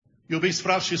Iubiți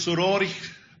frați și surori,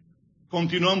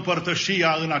 continuăm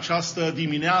părtășia în această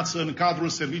dimineață în cadrul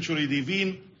serviciului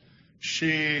divin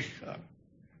și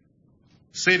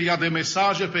seria de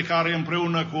mesaje pe care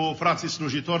împreună cu frații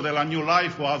slujitori de la New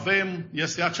Life o avem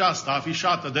este aceasta,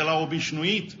 afișată de la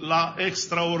obișnuit la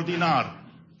extraordinar.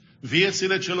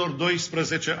 Viețile celor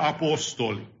 12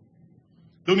 apostoli.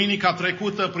 Duminica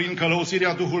trecută, prin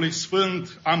călăuzirea Duhului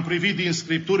Sfânt, am privit din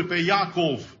Scripturi pe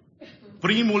Iacov,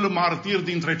 primul martir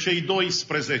dintre cei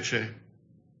 12.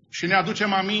 Și ne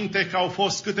aducem aminte că au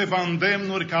fost câteva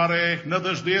îndemnuri care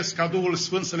nădăjduiesc ca Duhul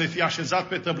Sfânt să le fie așezat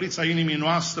pe tăblița inimii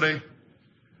noastre.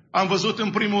 Am văzut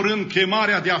în primul rând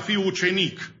chemarea de a fi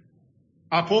ucenic.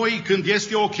 Apoi, când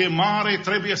este o chemare,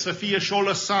 trebuie să fie și o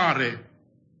lăsare.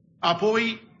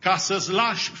 Apoi, ca să-ți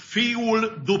lași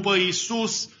fiul după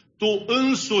Isus, tu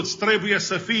însuți trebuie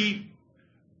să fii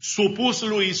supus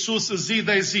lui Isus zi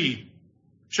de zi.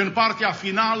 Și în partea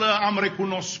finală am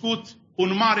recunoscut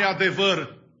un mare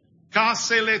adevăr.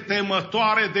 Casele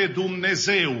temătoare de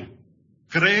Dumnezeu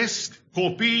cresc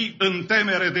copii în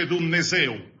temere de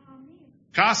Dumnezeu.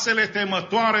 Casele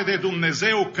temătoare de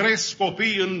Dumnezeu cresc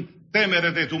copii în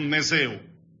temere de Dumnezeu.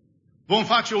 Vom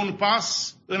face un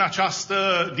pas în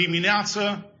această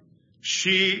dimineață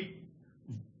și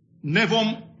ne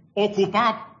vom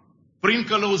ocupa prin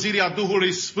călăuzirea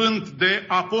Duhului Sfânt de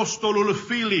Apostolul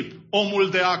Filip, omul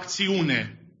de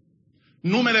acțiune.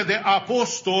 Numele de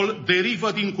apostol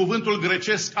derivă din cuvântul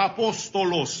grecesc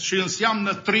apostolos și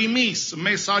înseamnă trimis,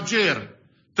 mesager,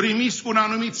 trimis cu un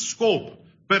anumit scop,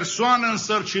 persoană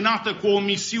însărcinată cu o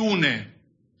misiune.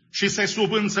 Și se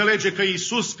subînțelege că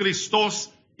Isus Hristos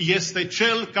este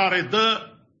Cel care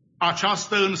dă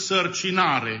această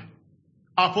însărcinare.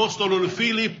 Apostolul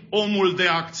Filip, omul de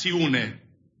acțiune.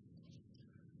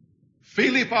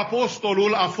 Filip,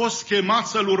 apostolul, a fost chemat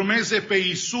să-L urmeze pe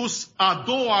Isus a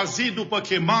doua zi după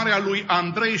chemarea lui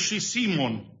Andrei și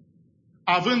Simon,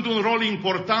 având un rol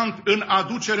important în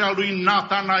aducerea lui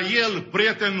Natanael,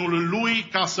 prietenul lui,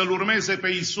 ca să-L urmeze pe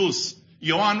Isus.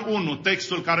 Ioan 1,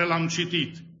 textul care l-am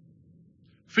citit.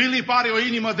 Filip are o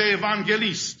inimă de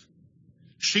evanghelist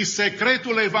și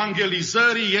secretul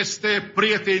evangelizării este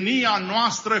prietenia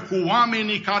noastră cu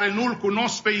oamenii care nu-L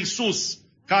cunosc pe Isus,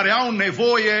 care au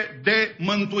nevoie de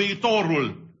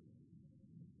Mântuitorul.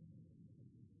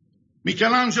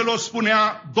 Michelangelo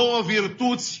spunea, două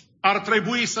virtuți ar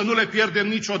trebui să nu le pierdem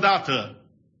niciodată.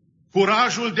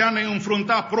 Curajul de a ne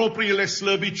înfrunta propriile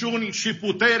slăbiciuni și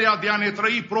puterea de a ne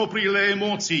trăi propriile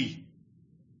emoții.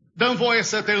 Dă-mi voie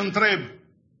să te întreb,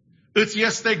 îți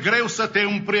este greu să te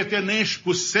împrietenești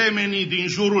cu semenii din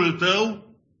jurul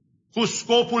tău, cu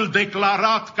scopul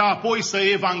declarat ca apoi să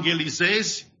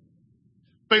evangelizezi?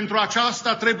 Pentru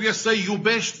aceasta trebuie să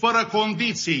iubești fără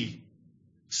condiții,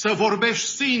 să vorbești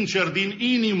sincer din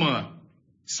inimă,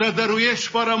 să dăruiești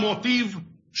fără motiv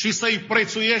și să-i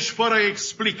prețuiești fără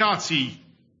explicații.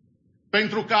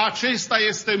 Pentru că acesta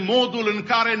este modul în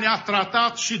care ne-a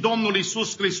tratat și Domnul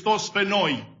Isus Hristos pe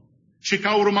noi. Și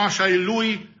ca urmași ai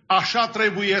Lui, așa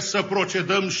trebuie să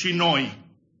procedăm și noi.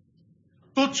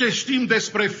 Tot ce știm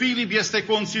despre Filip este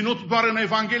conținut doar în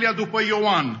Evanghelia după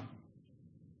Ioan.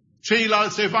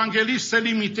 Ceilalți evangeliști se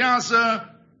limitează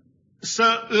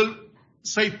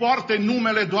să-i poarte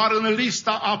numele doar în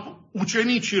lista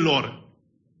ucenicilor.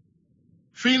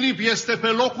 Filip este pe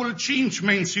locul 5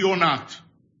 menționat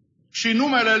și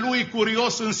numele lui,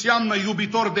 curios, înseamnă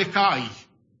iubitor de cai.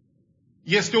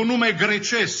 Este un nume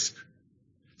grecesc.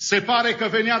 Se pare că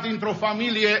venea dintr-o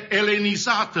familie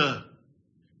elenizată,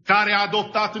 care a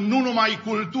adoptat nu numai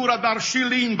cultura, dar și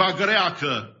limba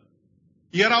greacă.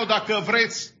 Erau, dacă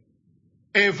vreți,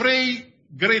 evrei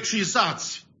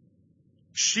grecizați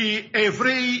și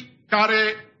evrei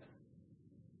care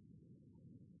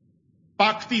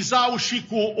pactizau și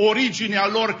cu originea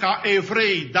lor ca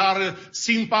evrei, dar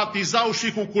simpatizau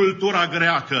și cu cultura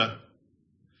greacă.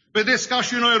 Vedeți, ca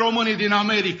și noi românii din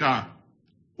America,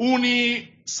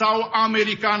 unii s-au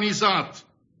americanizat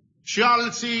și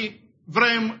alții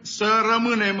vrem să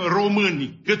rămânem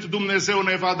români, cât Dumnezeu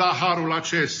ne va da harul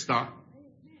acesta.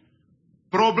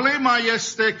 Problema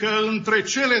este că între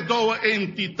cele două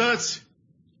entități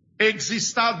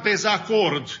exista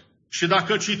dezacord. Și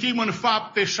dacă citim în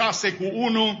Fapte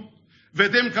 6:1,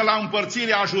 vedem că la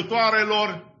împărțirea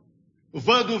ajutoarelor,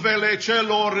 văduvele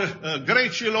celor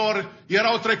grecilor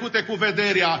erau trecute cu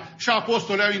vederea și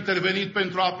apostolii au intervenit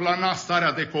pentru a plana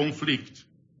starea de conflict.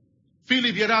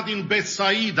 Filip era din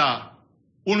Betsaida,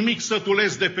 un mic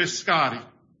sătuleț de pescari.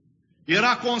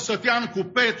 Era consătean cu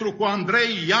Petru, cu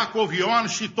Andrei, Iacov, Ioan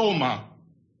și Toma.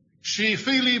 Și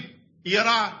Filip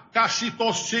era, ca și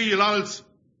toți ceilalți,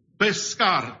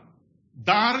 pescar.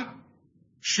 Dar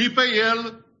Și pe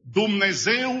el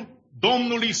Dumnezeu,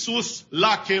 Domnul Isus,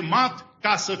 l-a chemat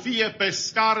ca să fie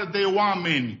pescar de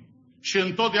oameni. Și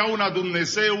întotdeauna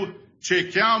Dumnezeu ce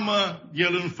cheamă,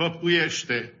 El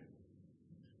înfăptuiește.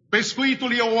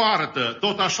 Pescuitul e o artă,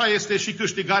 tot așa este și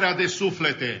câștigarea de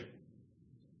suflete.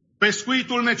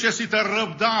 Pescuitul necesită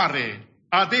răbdare.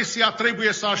 Adesea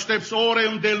trebuie să aștepți ore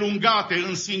îndelungate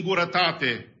în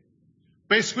singurătate.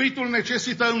 Pescuitul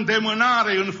necesită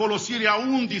îndemânare în folosirea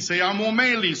undisei, a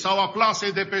momelii sau a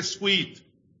plasei de pescuit.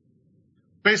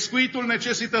 Pescuitul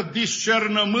necesită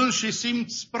discernământ și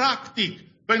simț practic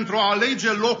pentru a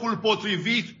alege locul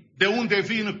potrivit de unde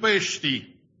vin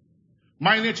peștii.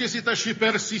 Mai necesită și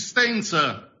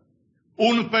persistență.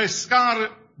 Un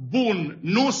pescar bun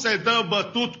nu se dă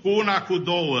bătut cu una, cu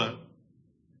două.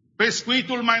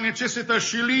 Pescuitul mai necesită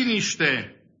și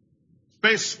liniște.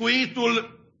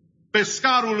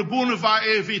 Pescarul bun va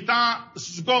evita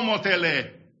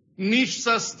zgomotele. Nici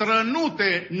să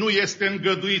strănute nu este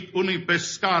îngăduit unui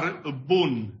pescar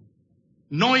bun.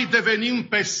 Noi devenim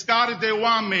pescari de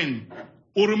oameni,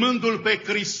 urmându-L pe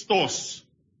Hristos.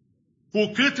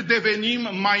 Cu cât devenim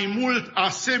mai mult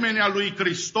asemenea lui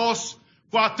Hristos,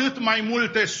 cu atât mai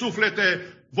multe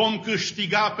suflete vom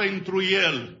câștiga pentru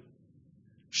El.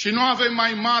 Și nu avem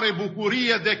mai mare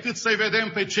bucurie decât să-i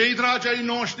vedem pe cei dragi ai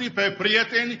noștri, pe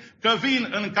prieteni, că vin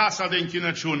în casa de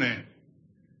închinăciune.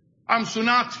 Am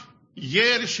sunat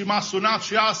ieri și m-a sunat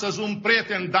și astăzi un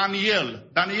prieten, Daniel.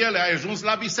 Daniele, ai ajuns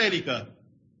la biserică.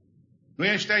 Nu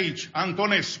ești aici,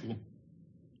 Antonescu.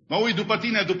 Mă uit după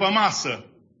tine, după masă.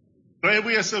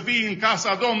 Trebuie să vii în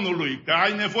casa Domnului, că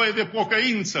ai nevoie de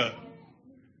pocăință.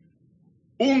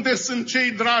 Unde sunt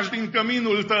cei dragi din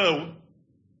căminul tău?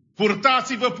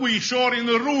 Purtați-vă puișori în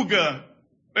rugă,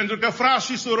 pentru că, frați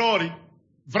și surori,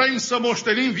 vrem să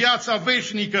moștenim viața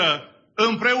veșnică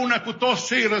împreună cu toți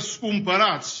cei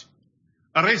răscumpărați.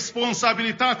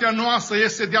 Responsabilitatea noastră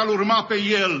este de a-L urma pe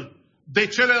El. De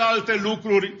celelalte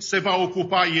lucruri se va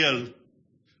ocupa El.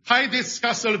 Haideți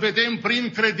ca să-L vedem prin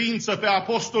credință pe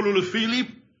Apostolul Filip,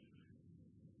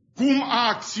 cum a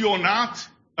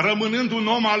acționat, rămânând un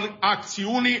om al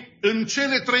acțiunii, în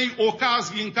cele 3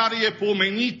 ocazii în care e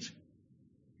pomenit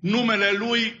numele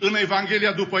Lui în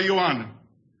Evanghelia după Ioan.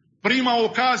 Prima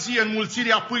ocazie,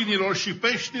 înmulțirea pâinilor și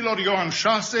peștilor, Ioan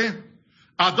 6.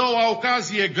 A doua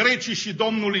ocazie, grecii și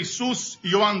Domnul Isus,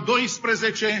 Ioan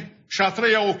 12. Și a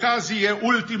treia ocazie,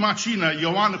 ultima cină,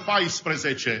 Ioan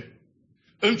 14.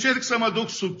 Încerc să mă duc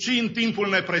succint, timpul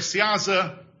ne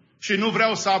presează și nu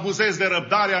vreau să abuzez de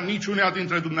răbdarea niciunea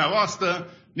dintre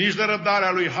dumneavoastră, nici de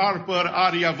răbdarea lui Harper.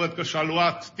 Aria văd că și-a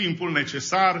luat timpul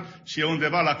necesar și e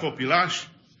undeva la copilaș.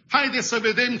 Haideți să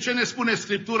vedem ce ne spune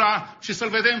Scriptura și să-l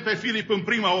vedem pe Filip în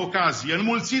prima ocazie.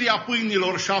 Înmulțirea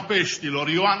pâinilor și a peștilor,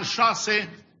 Ioan 6,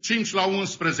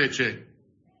 5-11.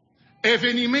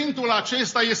 Evenimentul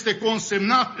acesta este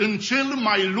consemnat în cel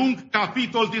mai lung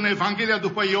capitol din Evanghelia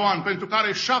după Ioan, pentru că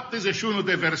are 71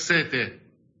 de versete.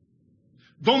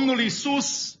 Domnul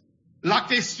Isus l-a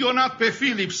chestionat pe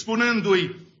Filip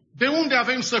spunându-i: de unde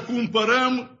avem să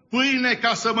cumpărăm pâine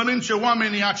ca să mănânce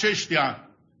oamenii aceștia?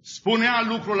 Spunea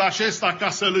lucrul acesta ca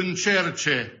să-l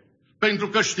încerce, pentru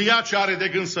că știa ce are de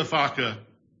gând să facă.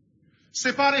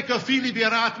 Se pare că Filip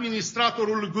era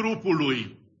administratorul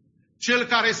grupului, cel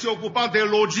care se ocupa de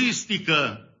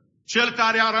logistică, cel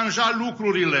care aranja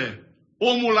lucrurile,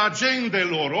 omul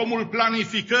agendelor, omul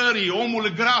planificării,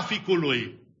 omul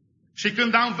graficului. Și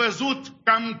când am văzut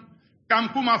cam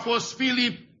cum a fost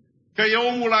Filip, că e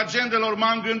omul agendelor,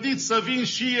 m-am gândit să vin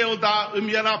și eu, dar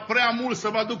îmi era prea mult să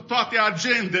vă aduc toate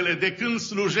agendele de când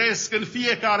slujesc. În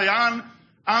fiecare an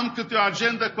am câte o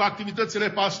agendă cu activitățile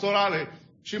pastorale.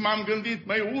 Și m-am gândit,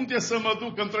 unde să mă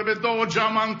duc? Îmi trebuie 2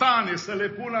 geamantane să le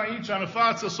pun aici în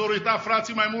față, s-au uitat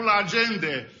frații mai mult la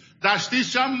agende. Dar știți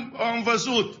ce am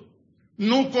văzut?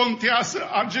 Nu contează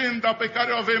agenda pe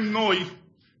care o avem noi.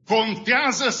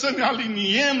 Contează să ne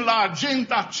aliniem la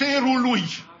agenda cerului.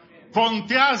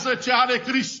 Contează ce are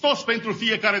Hristos pentru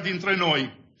fiecare dintre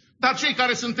noi. Dar cei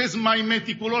care sunteți mai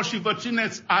meticuloși și vă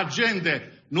țineți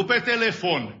agende, nu pe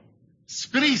telefon,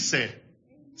 scrise,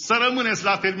 să rămâneți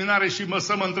la terminare și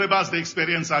să mă întrebați de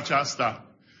experiența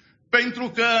aceasta. Pentru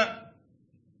că,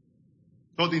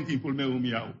 tot din timpul meu îmi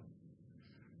iau,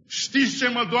 știți ce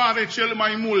mă doare cel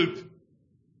mai mult?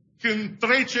 Când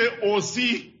trece o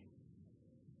zi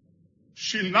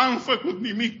și n-am făcut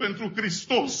nimic pentru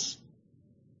Hristos.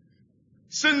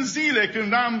 Sunt zile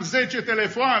când am 10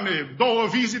 telefoane, 2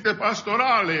 vizite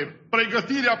pastorale,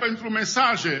 pregătirea pentru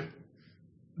mesaje,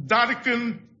 dar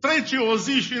când trece o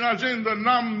zi și în agenda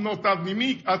n-am notat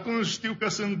nimic, atunci știu că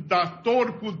sunt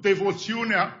dator cu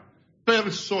devoțiunea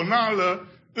personală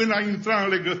în a intra în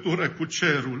legătură cu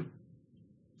cerul.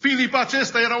 Filip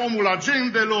acesta era omul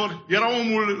agendelor, era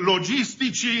omul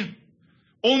logisticii,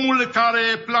 omul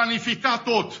care planifica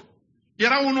tot.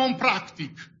 Era un om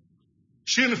practic.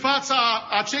 Și în fața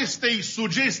acestei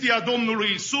sugestii a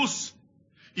Domnului Isus,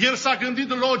 el s-a gândit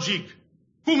logic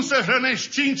cum să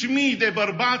hrănești 5.000 de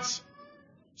bărbați.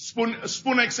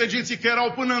 Spune exegeții că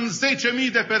erau până în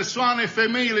 10.000 de persoane,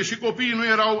 femeile și copiii nu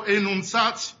erau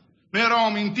enunțați, nu erau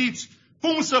amintiți.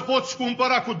 Cum să poți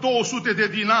cumpăra cu 200 de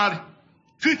dinari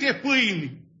câte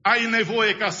pâini ai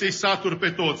nevoie ca să-i saturi pe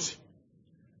toți?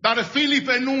 Dar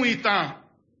Filipe nu uita,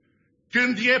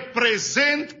 când e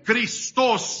prezent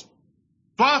Hristos,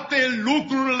 toate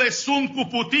lucrurile sunt cu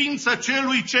putință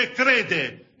celui ce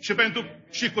crede.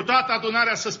 Și cu toată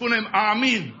adunarea să spunem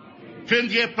amin.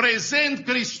 Când e prezent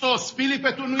Hristos, Filipe,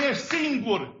 tu nu ești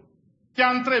singur. Te-a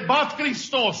întrebat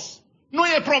Hristos. Nu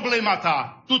e problema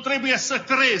ta. Tu trebuie să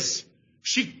crezi.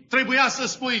 Și trebuia să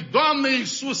spui, Doamne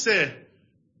Iisuse,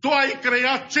 Tu ai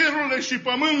creat cerurile și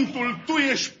pământul, Tu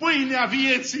ești pâinea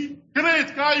vieții.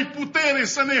 Cred că ai putere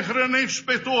să ne hrănești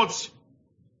pe toți.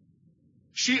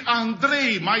 Și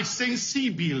Andrei, mai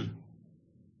sensibil,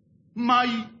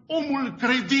 mai omul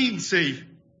credinței,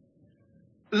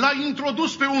 l-a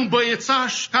introdus pe un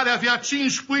băiețaș care avea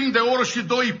 5 pâini de oră și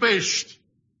 2 pești.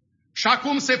 Și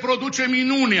acum se produce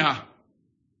minunea.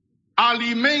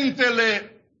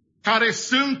 Alimentele care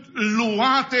sunt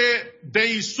luate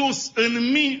de Isus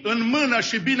în mână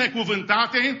și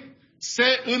binecuvântate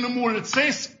se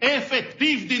înmulțesc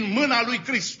efectiv din mâna lui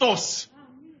Hristos.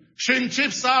 Și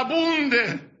încep să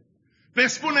abunde. Ne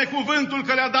spune cuvântul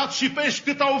că le-a dat și pești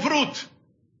cât au vrut.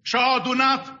 Și au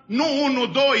adunat nu 1,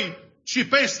 2, ci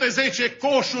peste 10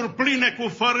 coșuri pline cu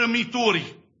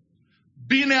fărâmituri.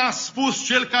 Bine a spus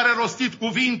cel care a rostit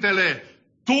cuvintele,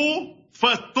 Tu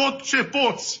fă tot ce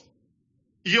poți,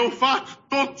 eu fac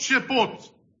tot ce pot,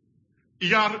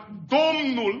 iar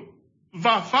Domnul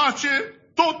va face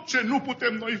tot ce nu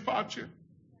putem noi face.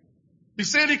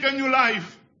 Biserică New Life,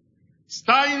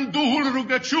 stai în Duhul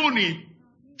rugăciunii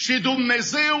și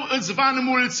Dumnezeu îți va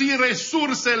înmulți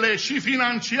resursele și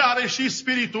financiare și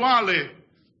spirituale.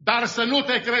 Dar să nu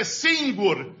te crezi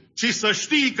singur, ci să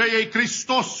știi că e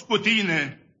Hristos cu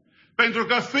tine. Pentru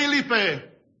că,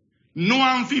 Filipe, nu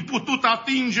am fi putut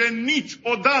atinge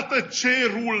niciodată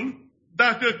cerul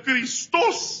dacă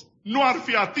Hristos nu ar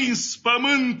fi atins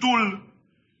pământul.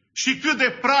 Și cât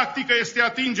de practică este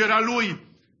atingerea Lui.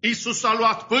 Isus a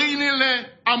luat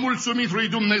pâinile, a mulțumit lui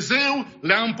Dumnezeu,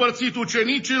 le-a împărțit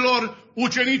ucenicilor,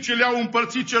 ucenicii le-au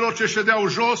împărțit celor ce ședeau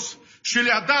jos și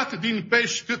le-a dat din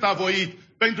pești cât a voit.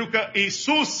 Pentru că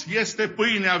Isus este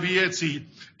pâinea vieții.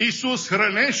 Isus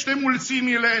hrănește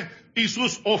mulțimile,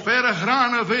 Isus oferă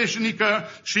hrană veșnică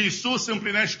și Isus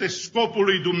împlinește scopul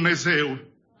lui Dumnezeu.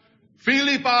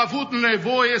 Filip a avut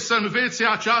nevoie să învețe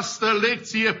această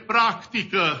lecție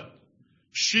practică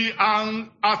și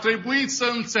a trebuit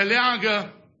să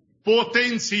înțeleagă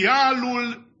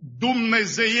potențialul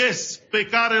dumnezeiesc pe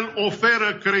care îl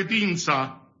oferă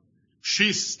credința.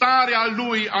 Și starea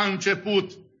lui a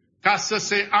început ca să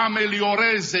se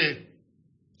amelioreze,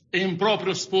 în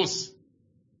propriu spus,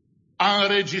 a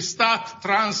înregistrat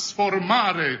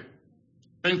transformare,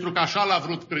 pentru că așa l-a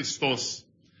vrut Hristos.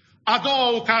 A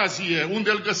doua ocazie, unde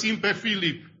îl găsim pe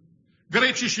Filip,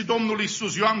 grecii și Domnul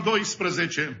Isus, Ioan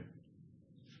 12.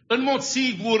 În mod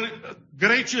sigur,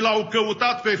 grecii l-au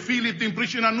căutat pe Filip din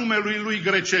pricina numelui lui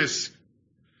grecesc.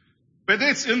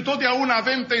 Vedeți, întotdeauna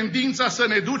avem tendința să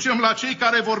ne ducem la cei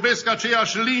care vorbesc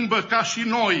aceeași limbă ca și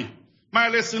noi, mai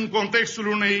ales în contextul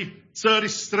unei țări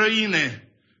străine.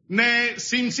 Ne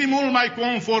simțim mult mai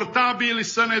confortabili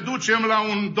să ne ducem la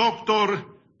un doctor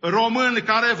român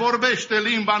care vorbește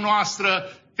limba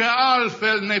noastră, că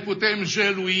altfel ne putem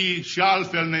jelui și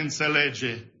altfel ne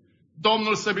înțelege.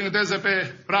 Domnul să binecuvânteze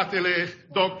pe fratele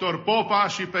doctor Popa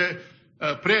și pe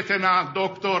prietena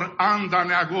doctor Anda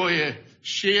Neagoie.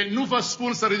 Și nu vă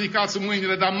spun să ridicați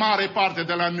mâinile, dar mare parte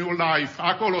de la New Life,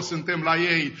 acolo suntem la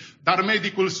ei, dar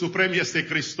medicul suprem este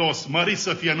Hristos, mărit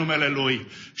să fie numele Lui.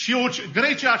 Și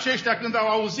grecii aceștia când au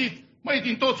auzit, măi,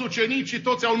 din toți ucenicii,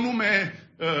 toți au nume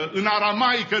în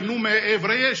aramaică, nume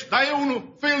evreiești, dar e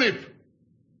unul, Filip,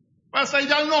 ăsta e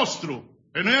de-al nostru,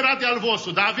 nu era de-al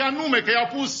vostru, dar avea nume, că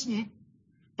i-au pus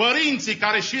părinții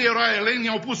care și ei erau eleni,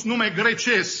 i-au pus nume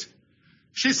grecesc.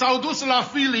 Și s-au dus la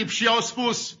Filip și i-au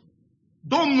spus,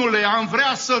 Domnule, am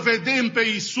vrea să vedem pe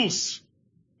Isus.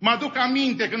 Mă aduc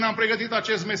aminte când am pregătit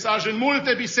acest mesaj, în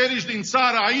multe biserici din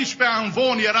țară, aici pe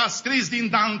Amvon era scris din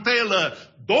dantelă,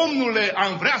 Domnule,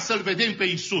 am vrea să-L vedem pe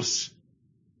Isus.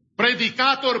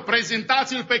 Predicator,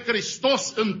 prezentați-L pe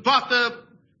Hristos în toată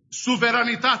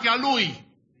suveranitatea Lui.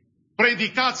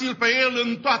 predicați-l pe el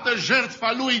în toată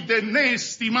jertfa lui de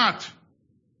neestimat.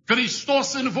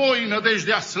 Hristos în voi,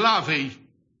 nădejdea slavei.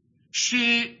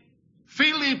 Și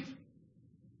Filip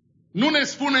nu ne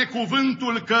spune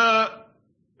cuvântul că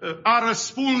a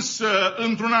răspuns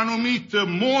într-un anumit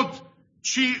mod,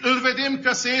 ci îl vedem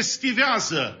că se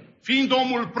eschivează. Fiind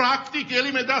omul practic, el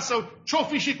imediat ce-o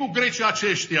fi și cu grecii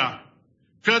aceștia?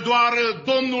 Că doar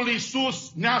Domnul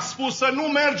Isus ne-a spus să nu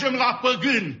mergem la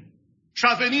păgâni și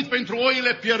a venit pentru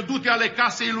oile pierdute ale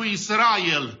casei lui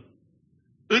Israel.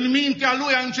 În mintea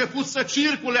lui a început să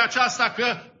circule aceasta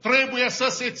că trebuie să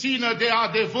se țină de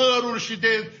adevărul și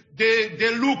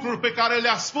de lucruri pe care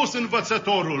le-a spus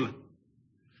învățătorul.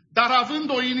 Dar având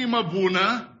o inimă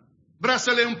bună, vrea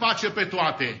să le împace pe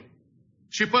toate.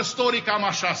 Și păstorii cam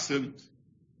așa sunt.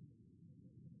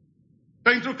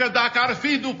 Pentru că dacă ar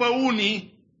fi după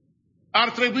unii, ar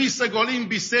trebui să golim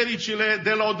bisericile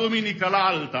de la o duminică la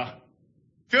alta.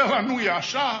 Că ăla nu e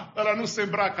așa, ăla nu se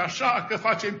îmbracă așa, că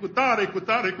facem cu tare, cu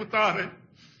tare, cu tare.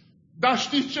 Dar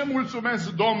știți ce mulțumesc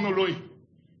Domnului?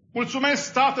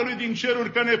 Mulțumesc Tatălui din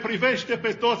ceruri că ne privește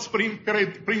pe toți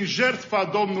prin jertfa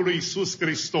Domnului Isus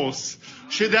Hristos.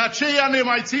 Și de aceea ne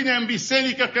mai ține în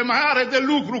biserică, că mai are de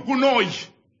lucru cu noi.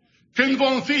 Când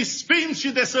vom fi sfinți și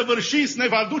desăvârșiți, ne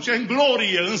va duce în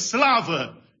glorie, în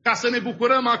slavă, ca să ne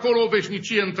bucurăm acolo o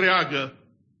veșnicie întreagă.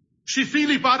 Și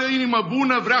Filip are o inimă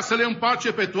bună, vrea să le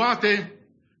împace pe toate,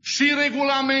 și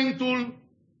regulamentul,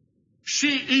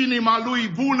 și inima lui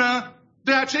bună,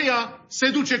 de aceea se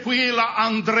duce cu ei la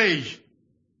Andrei.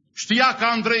 Știa că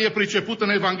Andrei e priceput în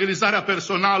evangelizarea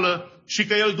personală și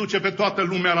că el duce pe toată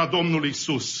lumea la Domnul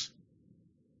Isus.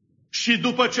 Și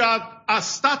după ce a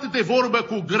stat de vorbă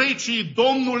cu grecii,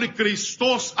 Domnul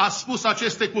Hristos a spus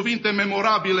aceste cuvinte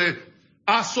memorabile: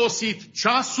 a sosit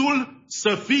ceasul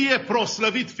să fie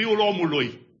proslăvit Fiul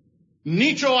omului.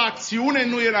 Nici o acțiune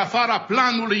nu e în afara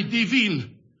planului divin.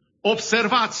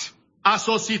 Observați, a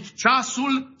sosit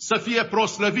ceasul să fie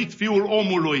proslăvit Fiul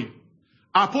omului.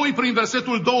 Apoi, prin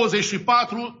versetul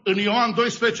 24, în Ioan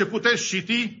 12 puteți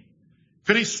citi,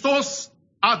 Hristos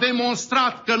a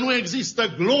demonstrat că nu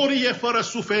există glorie fără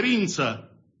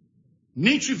suferință,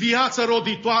 nici viață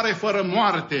roditoare fără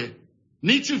moarte,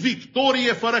 nici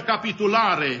victorie fără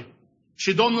capitulare.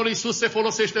 Și Domnul Isus se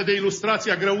folosește de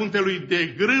ilustrația grăuntelui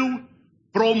de grâu,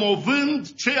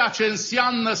 promovând ceea ce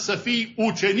înseamnă să fii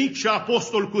ucenic și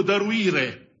apostol cu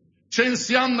dăruire. Ce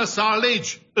înseamnă să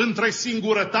alegi între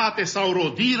singurătate sau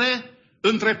rodire,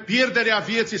 între pierderea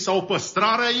vieții sau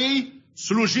păstrarea ei,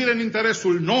 slujire în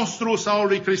interesul nostru sau al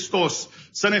lui Hristos.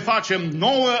 Să ne facem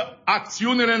nouă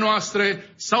acțiunile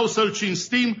noastre sau să-L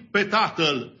cinstim pe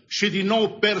Tatăl. Și din nou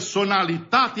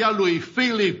personalitatea lui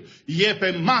Filip e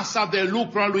pe masa de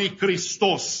lucru a lui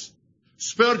Hristos.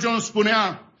 Spurgeon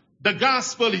spunea, the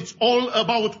gospel is all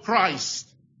about Christ,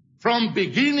 from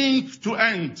beginning to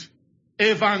end.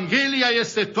 Evanghelia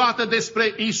este toată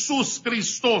despre Isus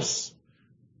Hristos,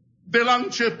 de la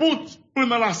început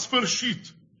până la sfârșit.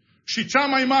 Și cea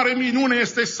mai mare minune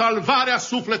este salvarea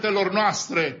sufletelor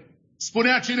noastre.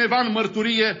 Spunea cineva în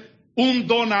mărturie, un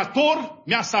donator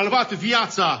mi-a salvat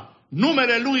viața.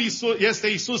 Numele lui este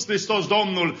Isus Hristos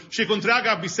Domnul. Și cu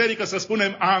întreaga biserică să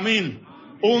spunem amin.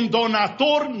 Un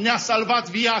donator ne-a salvat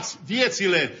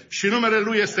viețile și numele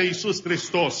lui este Isus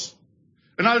Hristos.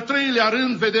 În al treilea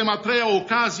rând vedem a treia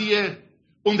ocazie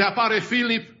unde apare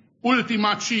Filip,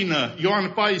 ultima cină,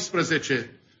 Ioan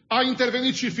 14. A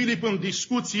intervenit și Filip în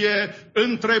discuție,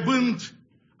 întrebând,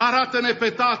 arată-ne pe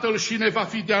Tatăl și ne va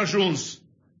fi de ajuns.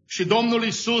 Și Domnul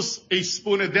Isus îi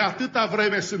spune, de atâta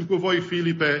vreme sunt cu voi,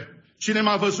 Filipe, cine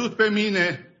m-a văzut pe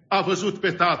mine, a văzut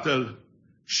pe Tatăl.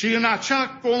 Și în acea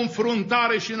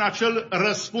confruntare și în acel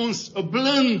răspuns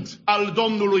blând al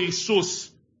Domnului Isus,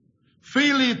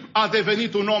 Filip a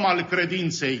devenit un om al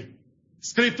credinței.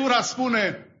 Scriptura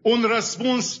spune, un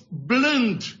răspuns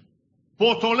blând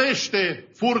potolește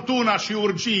furtuna și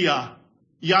urgia,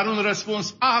 iar un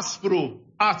răspuns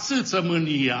aspru ațâță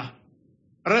mânia.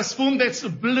 Răspundeți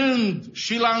blând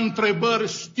și la întrebări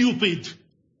stupid.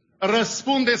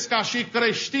 Răspundeți ca și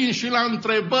creștini și la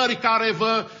întrebări care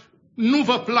nu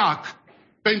vă plac.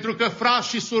 Pentru că, frați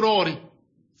și surori,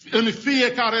 în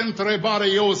fiecare întrebare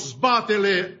e o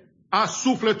zbatele a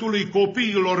sufletului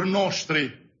copiilor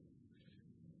noștri.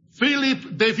 Filip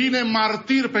devine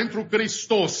martir pentru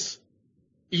Hristos.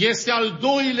 Este al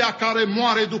doilea care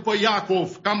moare după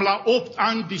Iacov, cam la 8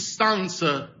 ani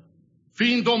distanță,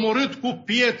 fiind omorât cu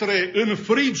pietre în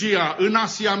Frigia, în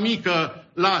Asia Mică,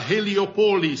 la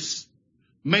Heliopolis.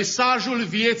 Mesajul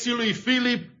vieții lui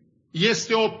Filip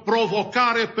este o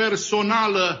provocare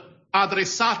personală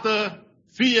adresată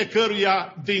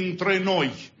fiecăruia dintre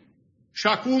noi. Și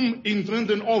acum, intrând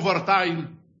în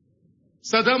overtime,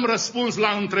 să dăm răspuns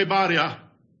la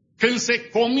întrebarea: când se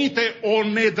comite o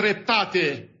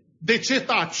nedreptate, de ce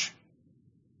taci?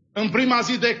 În prima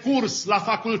zi de curs, la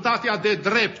facultatea de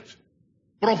drept,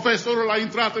 profesorul a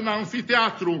intrat în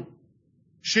anfiteatru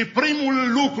și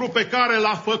primul lucru pe care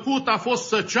l-a făcut a fost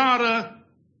să ceară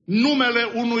numele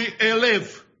unui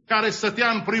elev care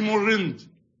stătea în primul rând.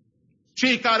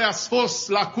 Cei care ați fost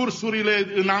la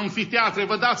cursurile în anfiteatre,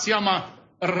 vă dați seama,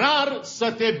 rar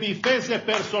să te bifeze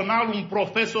personal un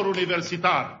profesor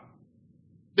universitar.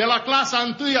 De la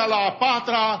clasa 1 la a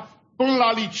 4 până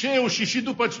la liceu și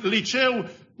după liceu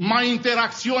mai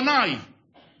interacționai.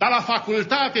 Dar la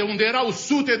facultate, unde erau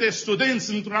sute de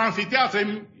studenți într-un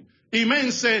anfiteatru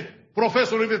imense,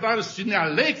 profesorul universitar ținea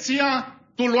lecția,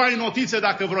 tu luai notițe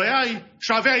dacă vroiai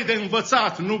și aveai de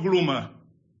învățat, nu glumă.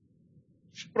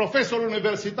 Și profesorul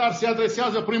universitar se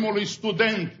adresează primului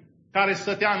student care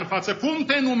stătea în față: cum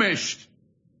te numești?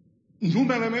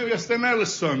 Numele meu este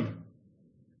Nelson.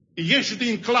 Ieși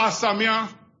din clasa mea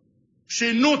și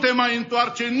nu te mai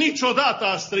întoarce niciodată,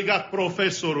 a strigat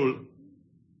profesorul.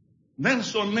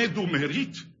 Nelson,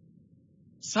 nedumerit,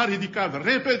 s-a ridicat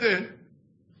repede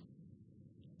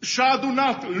și-a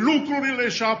adunat lucrurile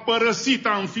și a părăsit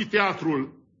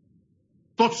anfiteatrul.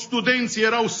 Toți studenții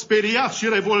erau speriați și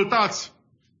revoltați,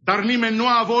 dar nimeni nu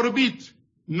a vorbit,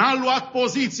 n-a luat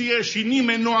poziție și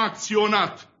nimeni nu a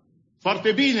acționat.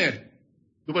 Foarte bine,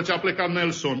 după ce a plecat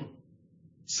Nelson.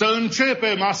 Să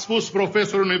începem, a spus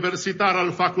profesorul universitar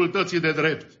al facultății de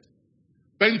drept.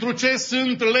 Pentru ce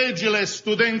sunt legile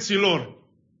studenților?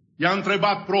 I-a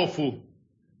întrebat proful.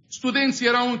 Studenții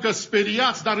erau încă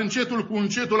speriați, dar încetul cu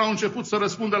încetul au început să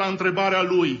răspundă la întrebarea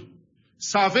lui.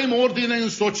 Să avem ordine în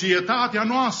societatea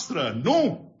noastră?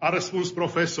 Nu, a răspuns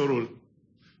profesorul.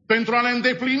 Pentru a ne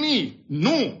îndeplini?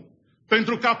 Nu.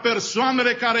 Pentru ca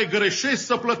persoanele care greșesc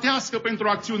să plătească pentru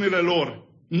acțiunile lor?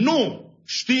 Nu.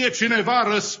 Știe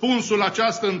cineva răspunsul la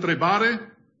această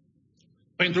întrebare?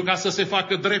 Pentru ca să se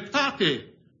facă dreptate.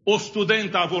 O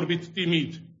studentă a vorbit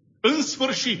timid. În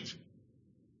sfârșit.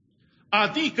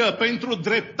 Adică pentru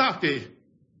dreptate.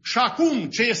 Și acum,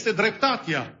 ce este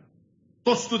dreptatea?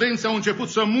 Toți studenții au început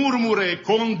să murmure,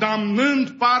 condamnând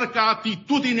parcă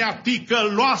atitudinea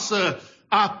ticăloasă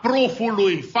a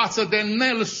profului față de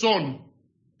Nelson,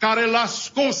 care l-a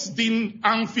scos din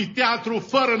anfiteatru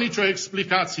fără nicio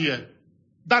explicație.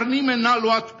 Dar nimeni n-a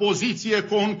luat poziție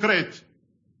concret,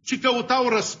 ci căutau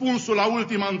răspunsul la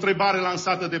ultima întrebare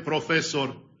lansată de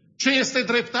profesor. Ce este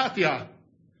dreptatea?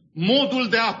 Modul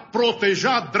de a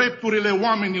proteja drepturile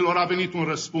oamenilor, a venit un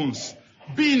răspuns.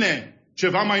 Bine,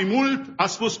 ceva mai mult, a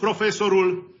spus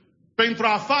profesorul, pentru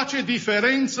a face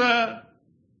diferență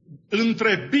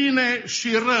între bine și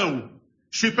rău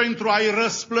și pentru a-i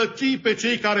răsplăti pe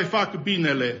cei care fac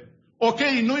binele. Ok,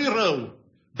 nu-i rău,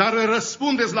 dar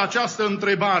răspundeți la această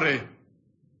întrebare.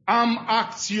 Am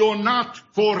acționat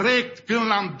corect când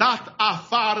l-am dat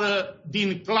afară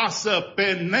din clasă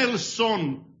pe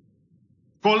Nelson,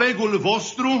 colegul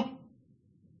vostru?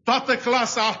 Toată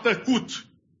clasa a tăcut.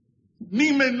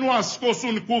 Nimeni nu a scos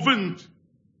un cuvânt.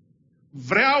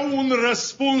 Vreau un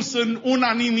răspuns în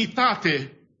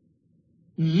unanimitate.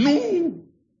 Nu!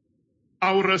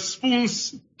 Au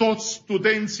răspuns toți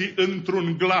studenții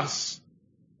într-un glas.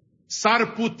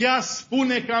 S-ar putea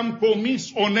spune că am comis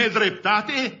o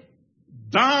nedreptate?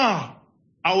 Da!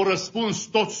 Au răspuns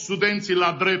toți studenții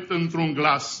la drept într-un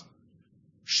glas.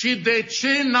 Și de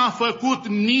ce n-a făcut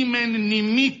nimeni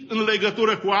nimic în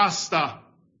legătură cu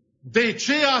asta? De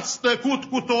ce ați tăcut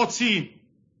cu toții?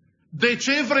 De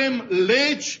ce vrem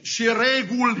legi și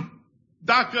reguli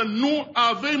dacă nu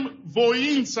avem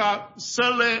voința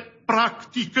să le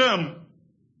practicăm?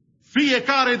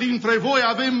 Fiecare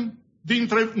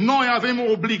dintre noi avem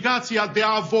obligația de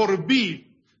a vorbi,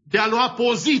 de a lua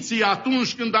poziție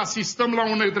atunci când asistăm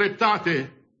la o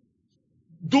nedreptate.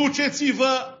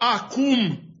 Duceți-vă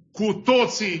acum cu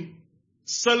toții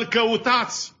să-l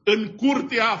căutați în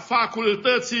curtea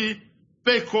facultății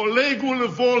pe colegul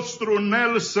vostru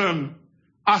Nelson,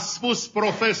 a spus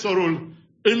profesorul,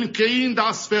 încheind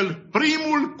astfel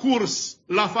primul curs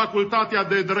la facultatea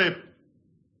de drept.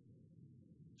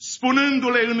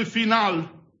 Spunându-le în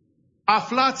final,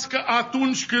 aflați că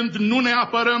atunci când nu ne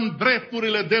apărăm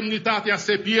drepturile, demnitatea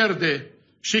se pierde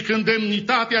și când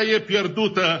demnitatea e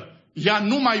pierdută, ea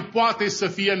nu mai poate să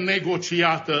fie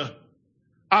negociată.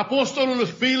 Apostolul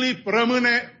Filip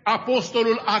rămâne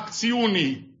apostolul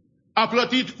acțiunii. A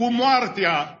plătit cu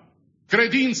moartea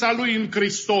credința lui în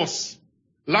Hristos.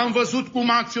 L-am văzut cum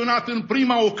a acționat în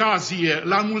prima ocazie,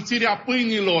 la înmulțirea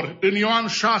pâinilor, în Ioan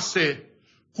 6,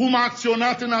 cum a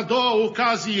acționat în a doua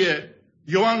ocazie,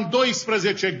 Ioan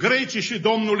 12, grecii și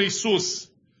Domnul Isus.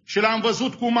 Și l-am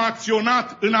văzut cum a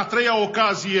acționat în a treia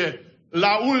ocazie,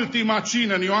 la ultima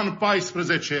cină, în Ioan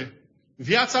 14.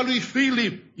 Viața lui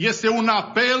Filip este un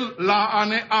apel la a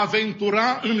ne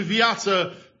aventura în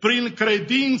viață prin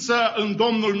credință în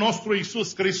Domnul nostru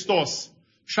Isus Hristos.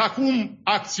 Și acum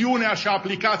acțiunea și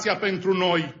aplicația pentru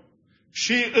noi.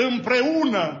 Și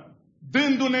împreună,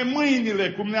 dându-ne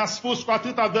mâinile, cum ne-a spus cu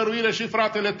atâta dăruire și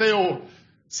fratele Teo,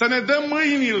 să ne dăm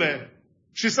mâinile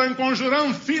și să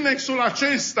înconjurăm finexul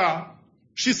acesta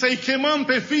și să-i chemăm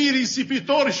pe fiii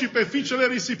risipitori și pe fiicele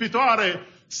risipitoare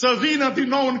să vină din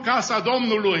nou în casa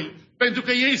Domnului, pentru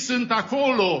că ei sunt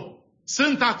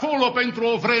acolo pentru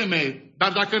o vreme.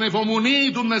 Dar dacă ne vom uni,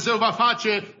 Dumnezeu va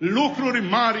face lucruri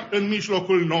mari în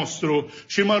mijlocul nostru.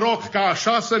 Și mă rog ca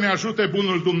așa să ne ajute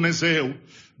bunul Dumnezeu,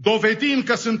 dovedind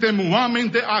că suntem oameni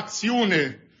de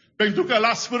acțiune, pentru că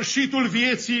la sfârșitul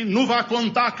vieții nu va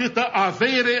conta câtă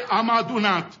avere am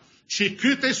adunat și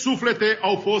câte suflete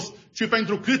au fost, ci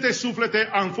pentru câte suflete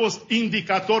am fost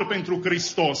indicatori pentru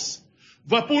Hristos.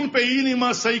 Vă pun pe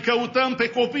inimă să-i căutăm pe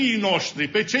copiii noștri,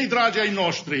 pe cei dragi ai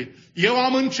noștri. Eu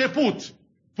am început.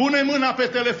 Pune mâna pe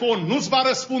telefon, nu-ți va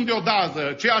răspunde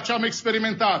odată ceea ce am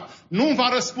experimentat. Nu va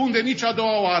răspunde nici a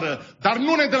doua oară. Dar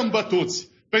nu ne dăm bătuți,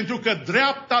 pentru că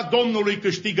dreapta Domnului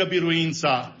câștigă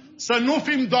biruința. Să nu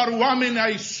fim doar oameni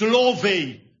ai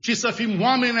slovei, ci să fim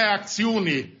oameni ai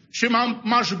acțiunii. Și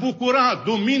m-aș bucura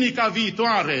duminica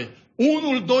viitoare,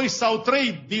 1, 2 sau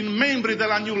 3 din membrii de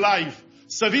la New Life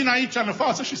să vină aici în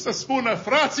față și să spună: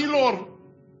 fraților,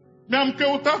 mi-am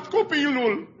căutat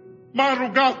copilul, m-am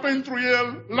rugat pentru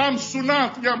el, l-am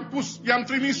sunat, i-am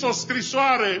trimis o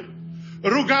scrisoare.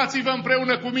 Rugați-vă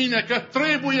împreună cu mine că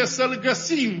trebuie să-l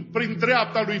găsim prin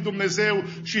dreapta lui Dumnezeu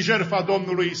și jertfa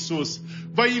Domnului Isus.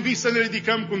 Vă invit să ne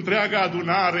ridicăm cu întreaga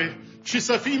adunare și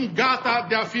să fim gata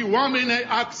de a fi oameni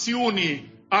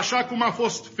acțiunii, așa cum a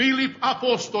fost Filip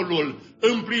apostolul,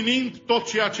 împlinind tot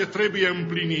ceea ce trebuie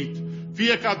împlinit.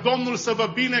 Fie ca Domnul să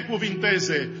vă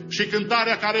binecuvinteze și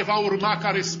cântarea care va urma,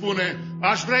 care spune: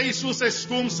 aș vrea, Iisuse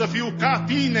scump, să fiu ca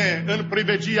tine în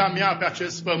privegia mea pe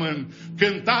acest pământ.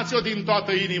 Cântați-o din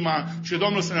toată inima și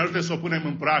Domnul să ne ajute să o punem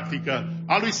în practică.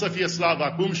 A Lui să fie slavă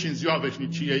acum și în ziua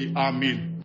veșniciei. Amin.